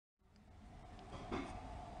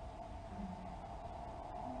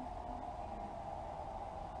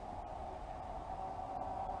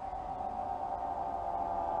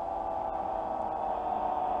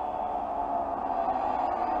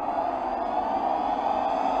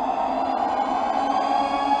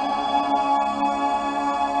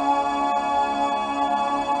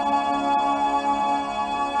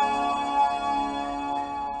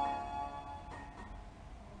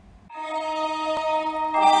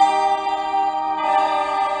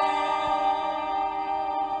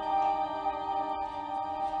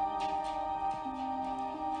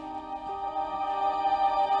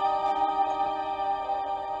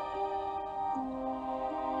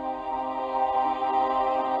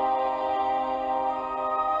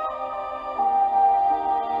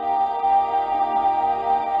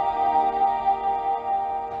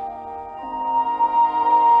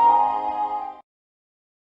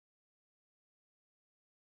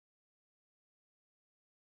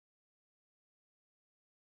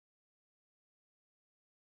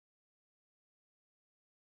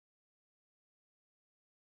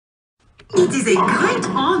It is a great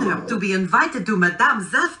honor to be invited to Madame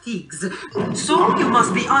Zaftig's, so you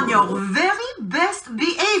must be on your very best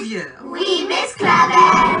behavior. Oui, Miss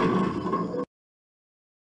Clavel.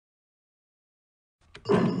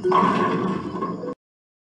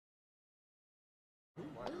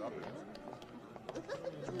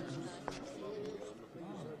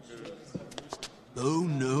 Oh,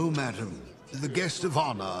 no, madam. The guest of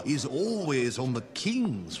honor is always on the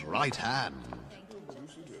king's right hand.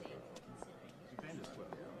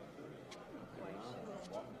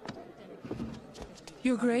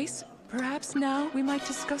 Your Grace, perhaps now we might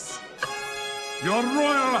discuss... Your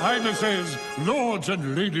Royal Highnesses, lords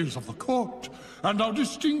and ladies of the court, and our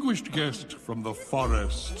distinguished guest from the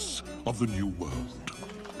forests of the New World.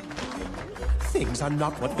 Things are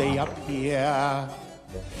not what they appear,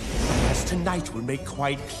 as tonight will make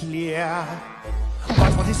quite clear.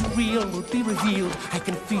 But what is real will be revealed. I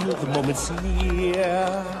can feel the moment's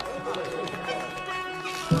near.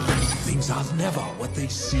 Things are never what they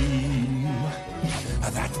seem.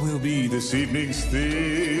 That will be this evening's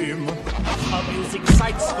theme. Amusing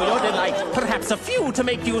sights for your delight, perhaps a few to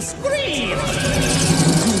make you scream.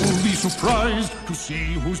 You'll be surprised to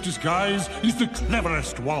see whose disguise is the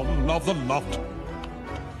cleverest one of the lot.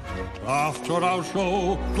 After our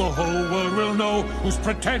show, the whole world will know who's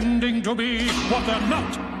pretending to be what they're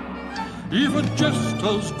not. If a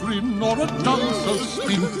jester's grin or a dancer's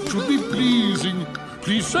spin should be pleasing,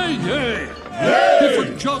 please say yay. Yay! If a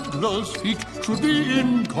juggler's feat should be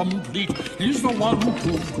incomplete, he's the one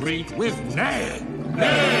too great with nay.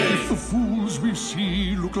 Nay! If the fools we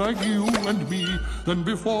see look like you and me, then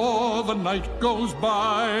before the night goes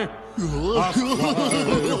by, ask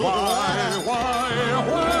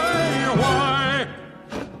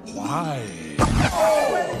why?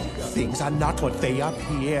 Things are not what they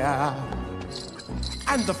appear,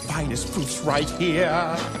 and the finest proof's right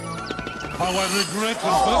here. How I regret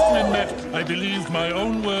when first we met, I believed my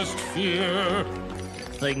own worst fear.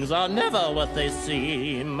 Things are never what they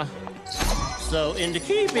seem. So in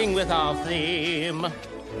keeping with our theme,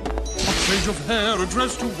 A change of hair, a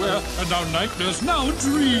dress to wear, and our nightmares now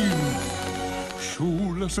dream.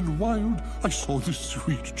 Shoeless and wild, I saw this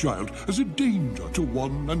sweet child as a danger to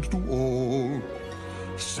one and to all.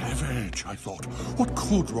 Savage, I thought, what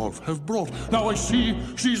could Rolf have brought? Now I see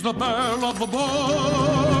she's the belle of the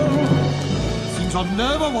ball. Things are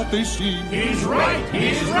never what they seem. He's right,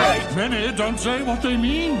 he's right. Many don't say what they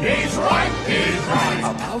mean. He's right, he's right.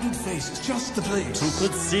 A powdered face is just the place. to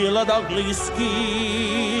conceal an ugly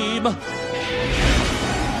scheme.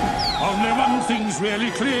 Only one thing's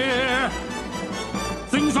really clear.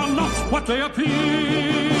 Things are not what they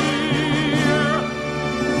appear.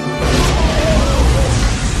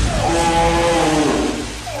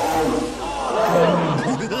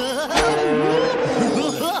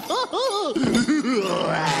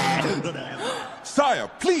 Sire,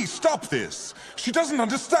 please stop this. She doesn't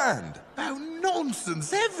understand. Oh,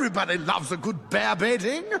 nonsense. Everybody loves a good bear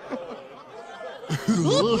baiting.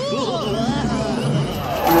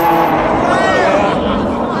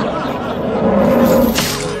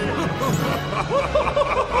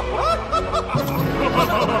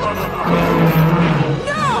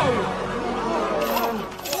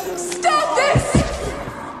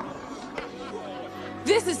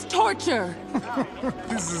 This is torture!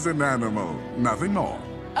 This is an animal, nothing more.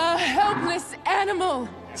 A helpless animal!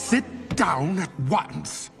 Sit down at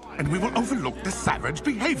once, and we will overlook the savage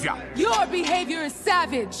behavior. Your behavior is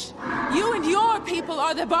savage! You and your people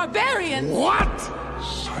are the barbarians! What?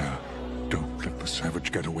 Sire, don't let the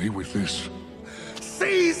savage get away with this.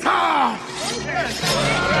 Seize her!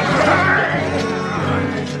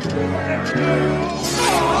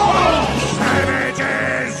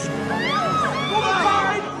 Savages!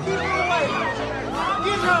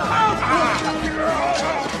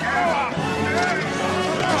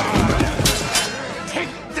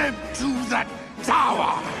 Take them to the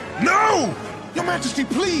tower! No! Your Majesty,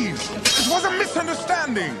 please! It was a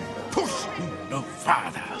misunderstanding! Push no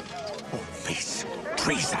farther, or face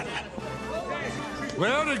treason.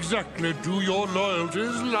 Where exactly do your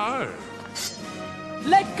loyalties lie?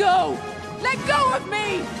 Let go! Let go of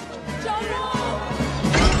me! General!